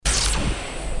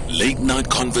Late Night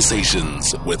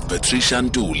Conversations with Patricia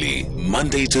Nduli,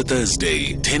 Monday to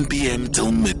Thursday, 10 p.m.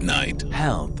 till midnight.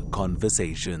 Health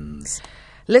Conversations.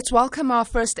 Let's welcome our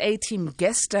first A-team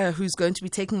guest who's going to be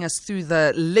taking us through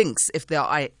the links, if there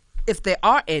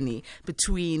are any,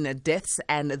 between deaths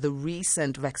and the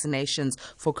recent vaccinations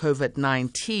for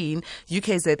COVID-19.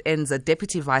 UKZN's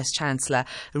Deputy Vice-Chancellor,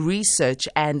 Research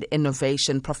and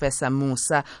Innovation, Professor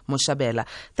Mosa Moshabela.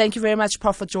 Thank you very much,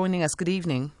 Prof, for joining us. Good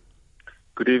evening.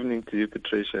 Good evening to you,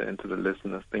 Patricia, and to the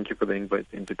listeners. Thank you for the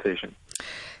invitation.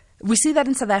 We see that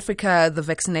in South Africa, the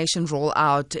vaccination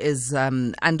rollout is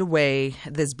underway.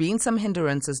 There's been some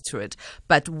hindrances to it,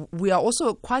 but we are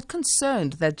also quite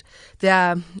concerned that there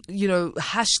are,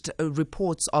 hushed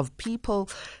reports of people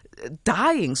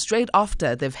dying straight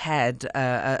after they've had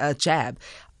a jab.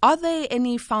 Are there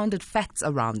any founded facts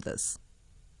around this?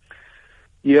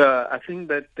 Yeah, I think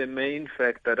that the main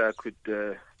fact that I could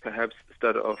perhaps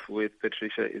start off with,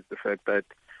 Patricia, is the fact that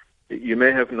you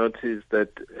may have noticed that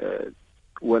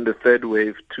when the third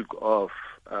wave took off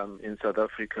in South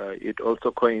Africa, it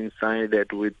also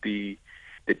coincided with the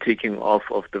taking off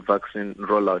of the vaccine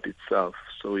rollout itself.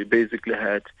 So we basically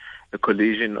had a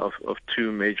collision of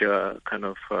two major kind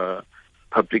of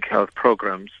public health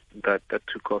programs that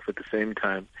took off at the same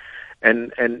time.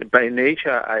 And by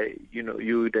nature,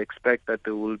 you would expect that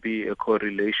there will be a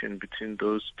correlation between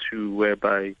those two,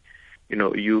 whereby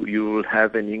you will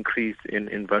have an increase in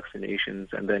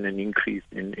vaccinations and then an increase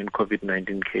in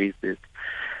COVID-19 cases.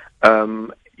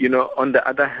 On the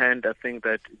other hand, I think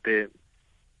that there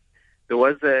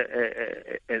was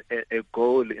a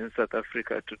goal in South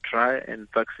Africa to try and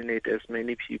vaccinate as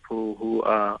many people who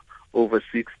are over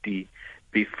 60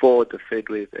 before the third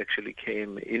wave actually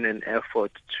came, in an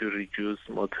effort to reduce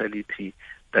mortality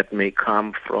that may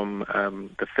come from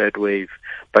the third wave.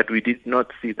 But we did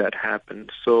not see that happen.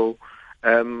 So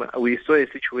we saw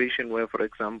a situation where, for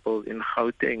example, in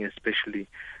Gauteng especially,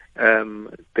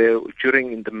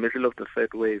 during in the middle of the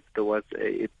third wave, there was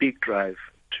a big drive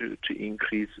to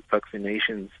increase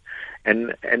vaccinations.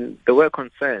 And there were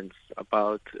concerns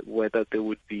about whether there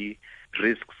would be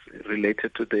risks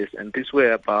related to this. And these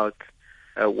were about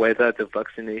whether the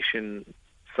vaccination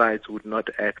sites would not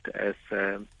act as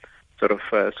sort of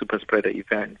super spreader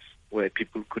events where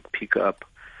people could pick up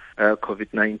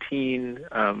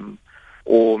COVID-19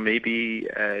 or maybe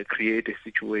create a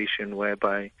situation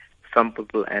whereby some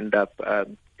people end up,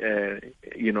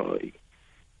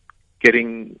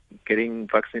 getting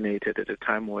vaccinated at a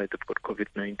time where they've got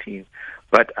COVID-19.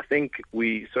 But I think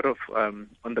we sort of,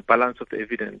 on the balance of the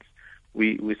evidence,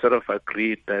 we sort of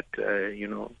agreed that,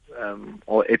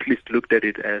 or at least looked at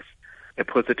it as a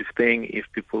positive thing if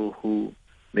people who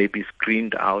may be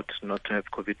screened out not to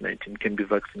have COVID-19 can be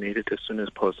vaccinated as soon as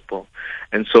possible.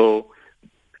 And so,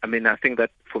 I think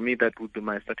that for me that would be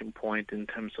my starting point in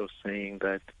terms of saying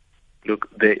that, look,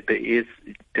 there is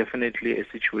definitely a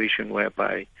situation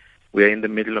whereby we are in the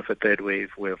middle of a third wave,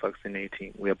 we're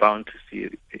vaccinating. We are bound to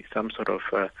see some sort of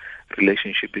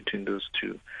relationship between those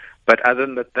two. But other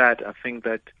than that, I think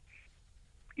that,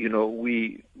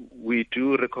 we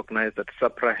do recognize that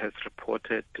SAPRA has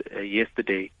reported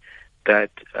yesterday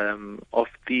that of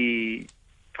the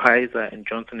Pfizer and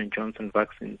Johnson & Johnson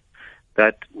vaccines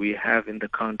that we have in the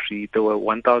country, there were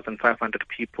 1,500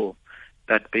 people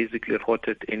that basically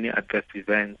reported any adverse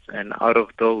events, and out of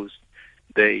those,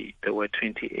 there were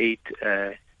 28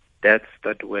 deaths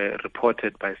that were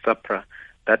reported by SAPRA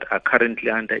that are currently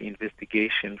under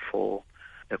investigation for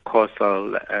a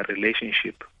causal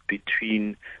relationship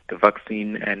between the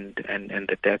vaccine and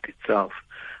the death itself.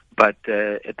 But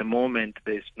at the moment,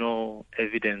 there's no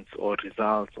evidence or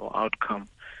results or outcome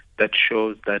that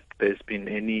shows that there's been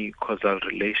any causal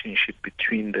relationship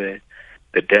between the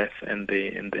death and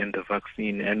the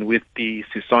vaccine. And with the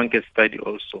Sisonke study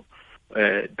also,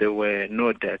 there were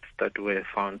no deaths that were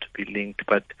found to be linked,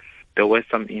 but there were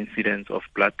some incidents of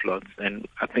blood clots. And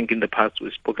I think in the past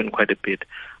we've spoken quite a bit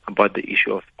about the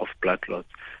issue of blood clots.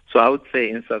 So I would say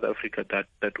in South Africa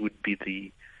that would be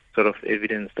the sort of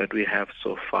evidence that we have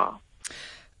so far.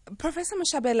 Professor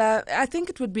Moshabela, I think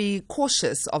it would be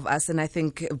cautious of us, and I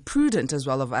think prudent as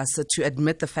well of us, to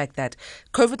admit the fact that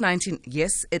COVID-19,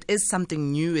 yes, it is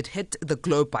something new. It hit the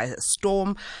globe by a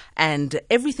storm, and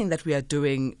everything that we are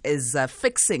doing is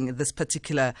fixing this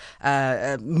particular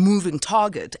moving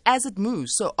target as it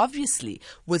moves. So obviously,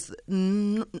 with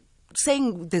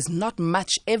saying there's not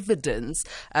much evidence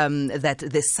that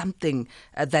there's something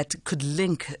that could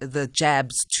link the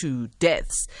jabs to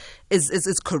deaths,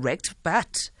 is correct,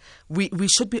 but we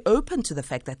should be open to the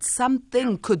fact that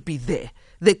something could be there.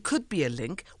 There could be a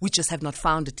link. We just have not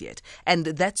found it yet. And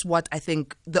that's what I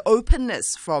think the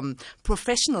openness from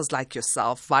professionals like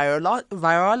yourself,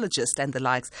 virologists and the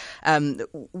likes,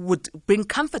 would bring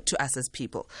comfort to us as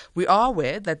people. We are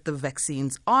aware that the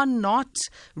vaccines are not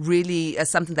really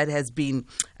something that has been,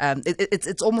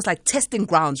 it's almost like testing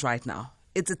grounds right now.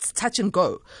 It's touch and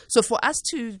go. So for us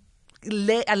to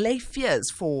allay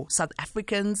fears for South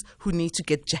Africans who need to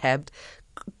get jabbed,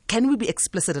 can we be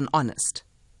explicit and honest?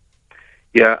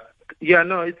 Yeah,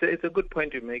 no, it's a good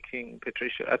point you're making,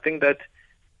 Patricia. I think that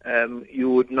you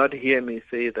would not hear me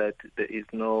say that there is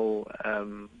no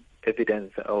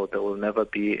evidence or there will never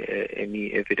be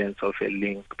any evidence of a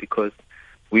link, because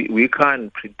we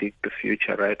can't predict the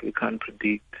future, right? We can't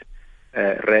predict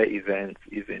rare events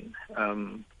even.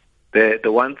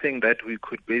 The one thing that we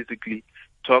could basically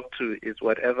talk to is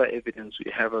whatever evidence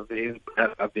we have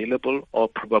available or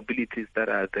probabilities that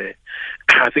are there.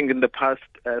 I think in the past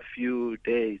few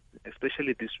days,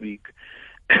 especially this week,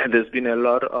 there's been a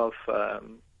lot of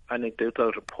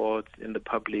anecdotal reports in the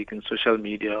public and social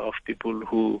media of people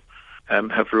who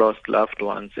have lost loved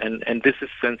ones, and this is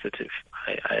sensitive.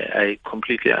 I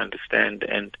completely understand,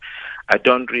 and I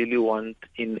don't really want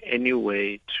in any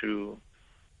way to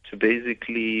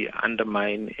basically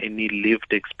undermine any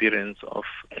lived experience of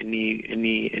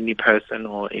any person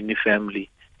or any family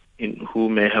who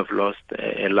may have lost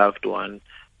a loved one,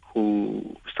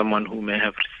 someone who may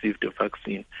have received a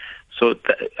vaccine. So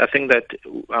I think that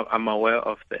I'm aware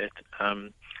of that.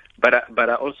 But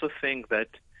I also think that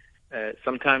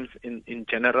sometimes in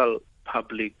general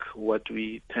public, what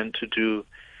we tend to do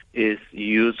is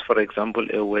use, for example,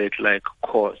 a word like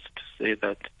cause to say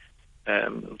that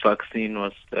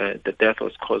the death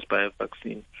was caused by a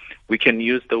vaccine. We can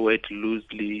use the word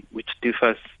loosely, which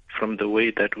differs from the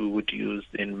way that we would use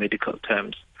in medical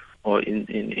terms or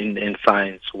in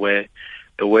science, where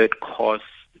the word cause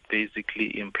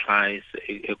basically implies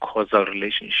a causal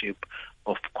relationship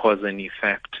of cause and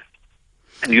effect.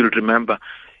 And you'll remember,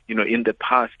 in the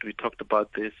past we talked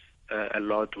about this a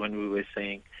lot when we were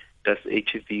saying, does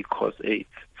HIV cause AIDS,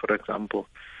 for example?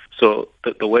 So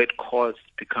the word cause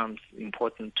becomes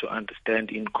important to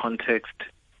understand in context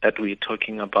that we're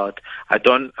talking about. I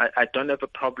don't have a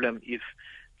problem if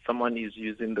someone is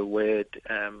using the word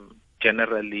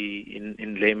generally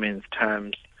in layman's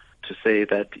terms to say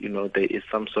that there is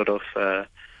some sort of a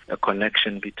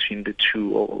connection between the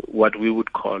two, or what we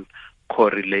would call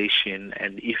correlation,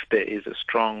 and if there is a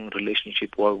strong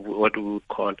relationship, what we would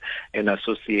call an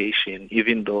association,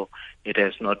 even though it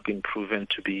has not been proven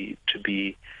to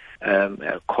be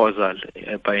causal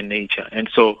by nature. And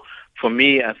so for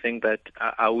me, I think that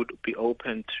I would be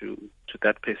open to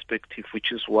that perspective,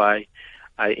 which is why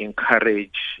I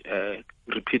encourage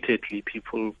repeatedly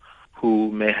people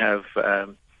who may have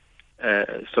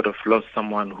sort of lost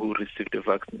someone who received a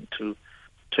vaccine to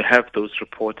have those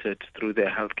reported through their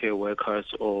healthcare workers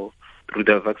or through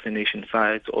their vaccination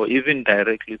sites, or even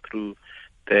directly through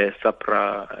the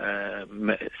SAPRA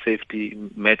Med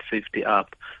Safety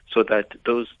app, so that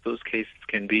those cases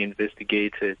can be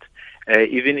investigated,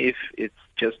 even if it's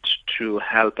just to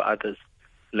help others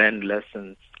learn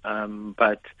lessons.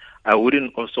 But I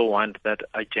wouldn't also want that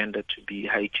agenda to be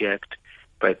hijacked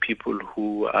by people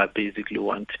who are basically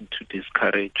wanting to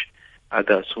discourage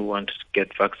others who want to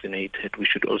get vaccinated. We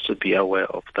should also be aware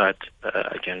of that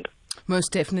agenda.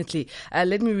 Most definitely.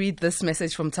 Let me read this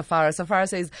message from Tafara. Tafara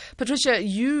says, Patricia,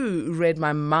 you read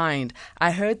my mind.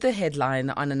 I heard the headline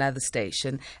on another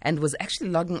station and was actually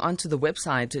logging onto the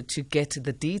website to get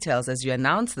the details as you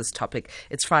announced this topic.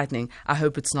 It's frightening. I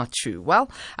hope it's not true. Well,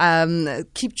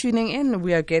 keep tuning in.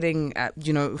 We are getting, at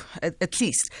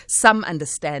least some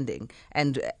understanding.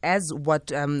 And as what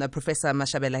Professor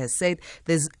Moshabela has said,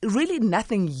 there's really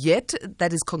nothing yet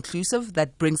that is conclusive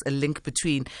that brings a link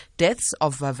between deaths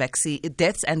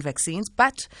and vaccines,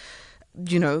 but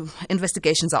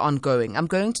investigations are ongoing. I'm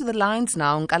going to the lines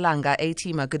now. Nkalanga,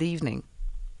 Atima, good evening.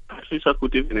 Patricia,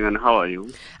 good evening, and how are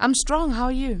you? I'm strong. How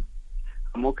are you?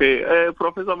 I'm okay.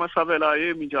 Professor Moshabela,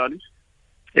 minjani?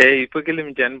 Hey, ipukile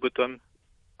minjani butwami?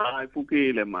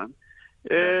 Ipukile man.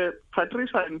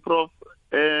 Patricia and Prof,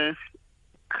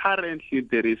 currently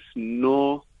there is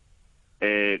no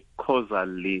causal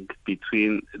link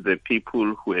between the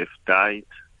people who have died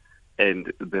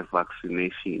and the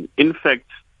vaccination. In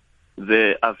fact,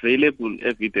 the available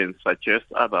evidence suggests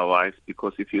otherwise,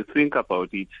 because if you think about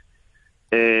it,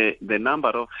 the number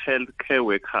of healthcare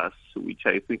workers, which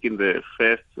I think in the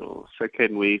first or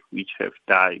second wave, which have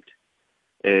died,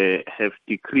 have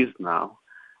decreased now.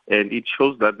 And it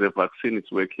shows that the vaccine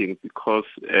is working because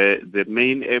the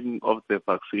main aim of the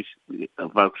vaccine,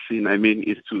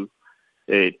 is to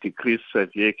decrease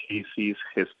severe cases,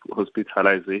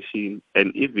 hospitalization,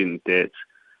 and even death.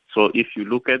 So if you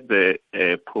look at the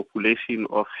population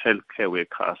of healthcare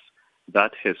workers,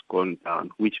 that has gone down,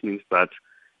 which means that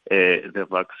the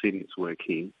vaccine is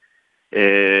working.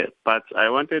 But I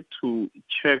wanted to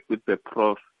check with the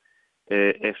Prof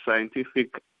a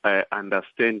scientific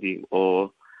understanding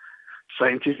or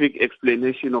scientific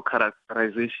explanation or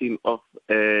characterization of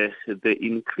the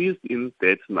increase in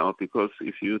deaths now, because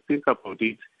if you think about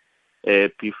it,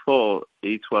 before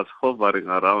it was hovering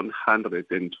around 100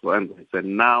 and 200,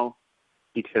 and now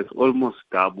it has almost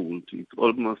doubled. It's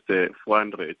almost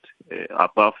 400,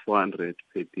 above 400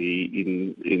 per day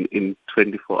in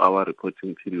 24-hour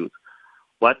reporting periods.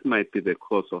 What might be the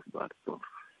cause of that, Prof?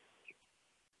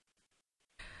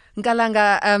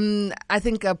 Nkalanga, I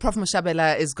think Prof.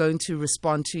 Moshabela is going to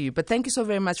respond to you, but thank you so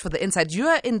very much for the insight. You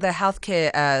are in the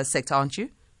healthcare sector, aren't you?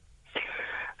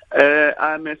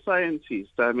 I'm a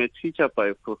scientist. I'm a teacher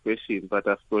by profession, but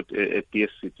I've got a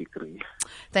BSc degree.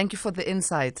 Thank you for the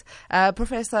insight.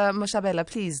 Professor Moshabela,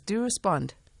 please do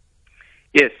respond.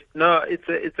 Yes, no, it's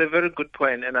a very good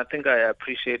point, and I think I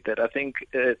appreciate that. I think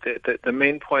the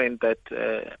main point that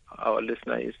our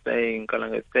listener is saying,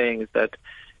 Kalanga is saying, is that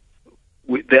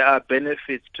there are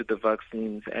benefits to the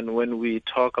vaccines, and when we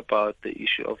talk about the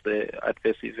issue of the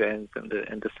adverse events and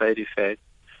the side effects,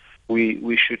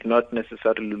 we should not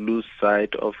necessarily lose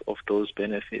sight of those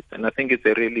benefits. And I think it's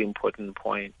a really important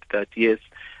point that, yes,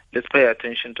 let's pay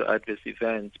attention to adverse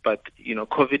events, but,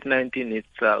 COVID-19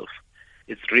 itself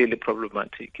is really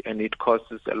problematic, and it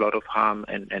causes a lot of harm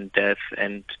and death.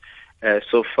 And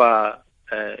so far,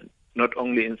 not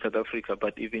only in South Africa,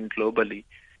 but even globally,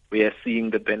 we are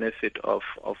seeing the benefit of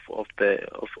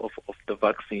the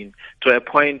vaccine to a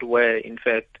point where, in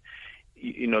fact,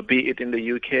 be it in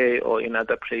the UK or in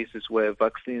other places where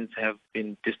vaccines have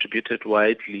been distributed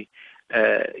widely,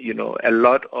 a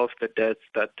lot of the deaths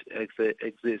that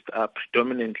exist are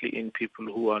predominantly in people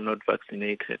who are not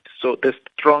vaccinated. So there's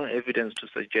strong evidence to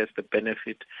suggest the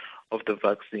benefit of the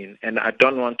vaccine. And I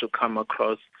don't want to come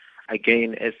across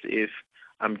again as if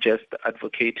I'm just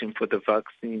advocating for the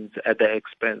vaccines at the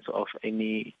expense of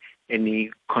any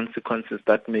consequences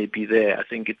that may be there. I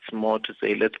think it's more to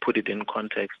say, let's put it in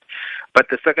context. But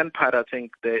the second part, I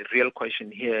think the real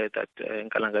question here that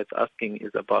Nkalanga is asking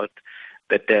is about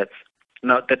the deaths.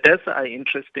 Now, the deaths are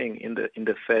interesting in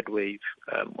the third wave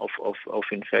of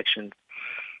infections.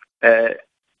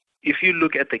 If you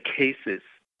look at the cases,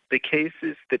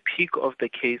 the peak of the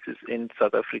cases in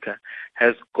South Africa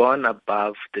has gone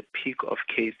above the peak of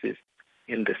cases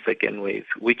in the second wave,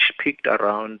 which peaked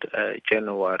around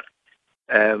January.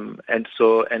 And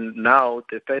now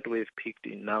the third wave peaked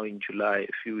in July,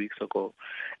 a few weeks ago.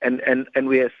 And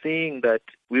we are seeing that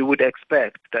we would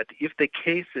expect that if the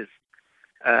cases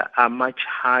are much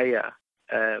higher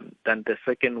than the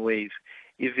second wave,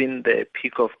 even the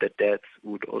peak of the deaths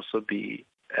would also be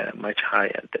much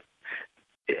higher.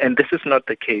 And this is not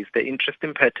the case. The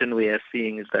interesting pattern we are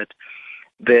seeing is that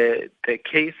the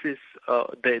cases,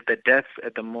 the deaths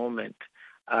at the moment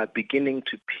are beginning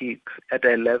to peak at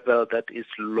a level that is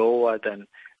lower than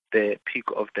the peak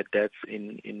of the deaths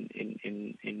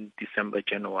in December,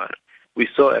 January. We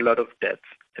saw a lot of deaths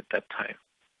at that time.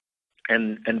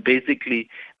 And basically,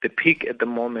 the peak at the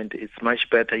moment is much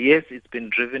better. Yes, it's been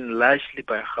driven largely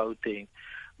by Gauteng,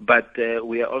 but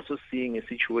we are also seeing a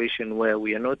situation where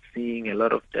we are not seeing a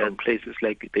lot of places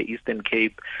like the Eastern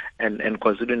Cape and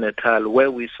KwaZulu-Natal,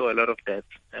 where we saw a lot of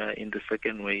deaths in the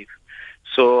second wave.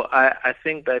 So I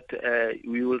think that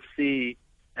we will see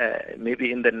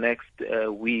maybe in the next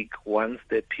week, once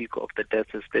the peak of the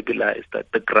deaths is stabilized,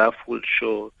 that the graph will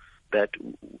show that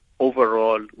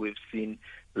overall we've seen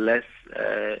less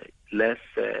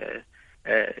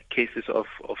cases of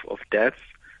deaths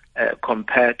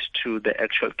compared to the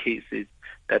actual cases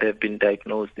that have been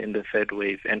diagnosed in the third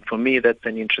wave. And for me, that's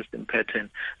an interesting pattern.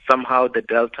 Somehow the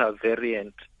Delta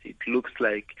variant, it looks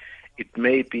like it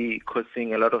may be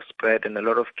causing a lot of spread and a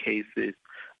lot of cases,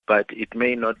 but it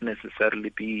may not necessarily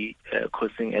be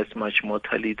causing as much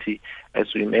mortality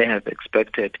as we may have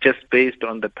expected, just based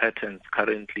on the patterns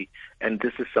currently. And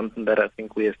this is something that I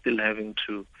think we are still having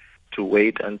to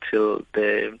wait until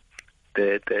the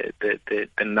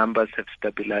numbers have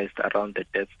stabilized around the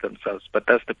deaths themselves. But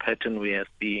that's the pattern we are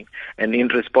seeing. And in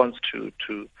response to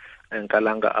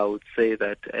Nkalanga, I would say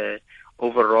that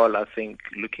overall, I think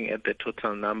looking at the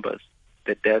total numbers,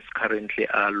 the deaths currently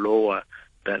are lower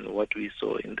than what we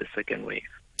saw in the second wave.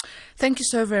 Thank you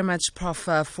so very much, Prof,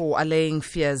 for allaying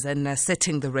fears and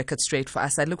setting the record straight for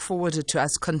us. I look forward to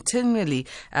us continually,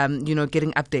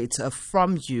 getting updates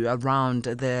from you around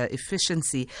the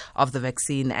efficiency of the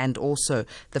vaccine and also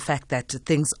the fact that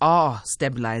things are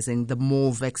stabilizing the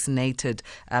more vaccinated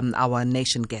our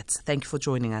nation gets. Thank you for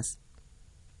joining us.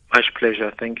 Much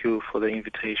pleasure. Thank you for the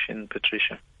invitation,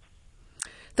 Patricia.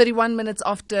 31 minutes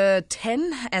after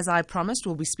 10, as I promised,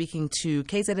 we'll be speaking to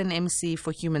KZN MC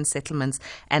for Human Settlements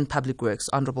and Public Works,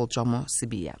 Honourable Jomo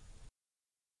Sibiya.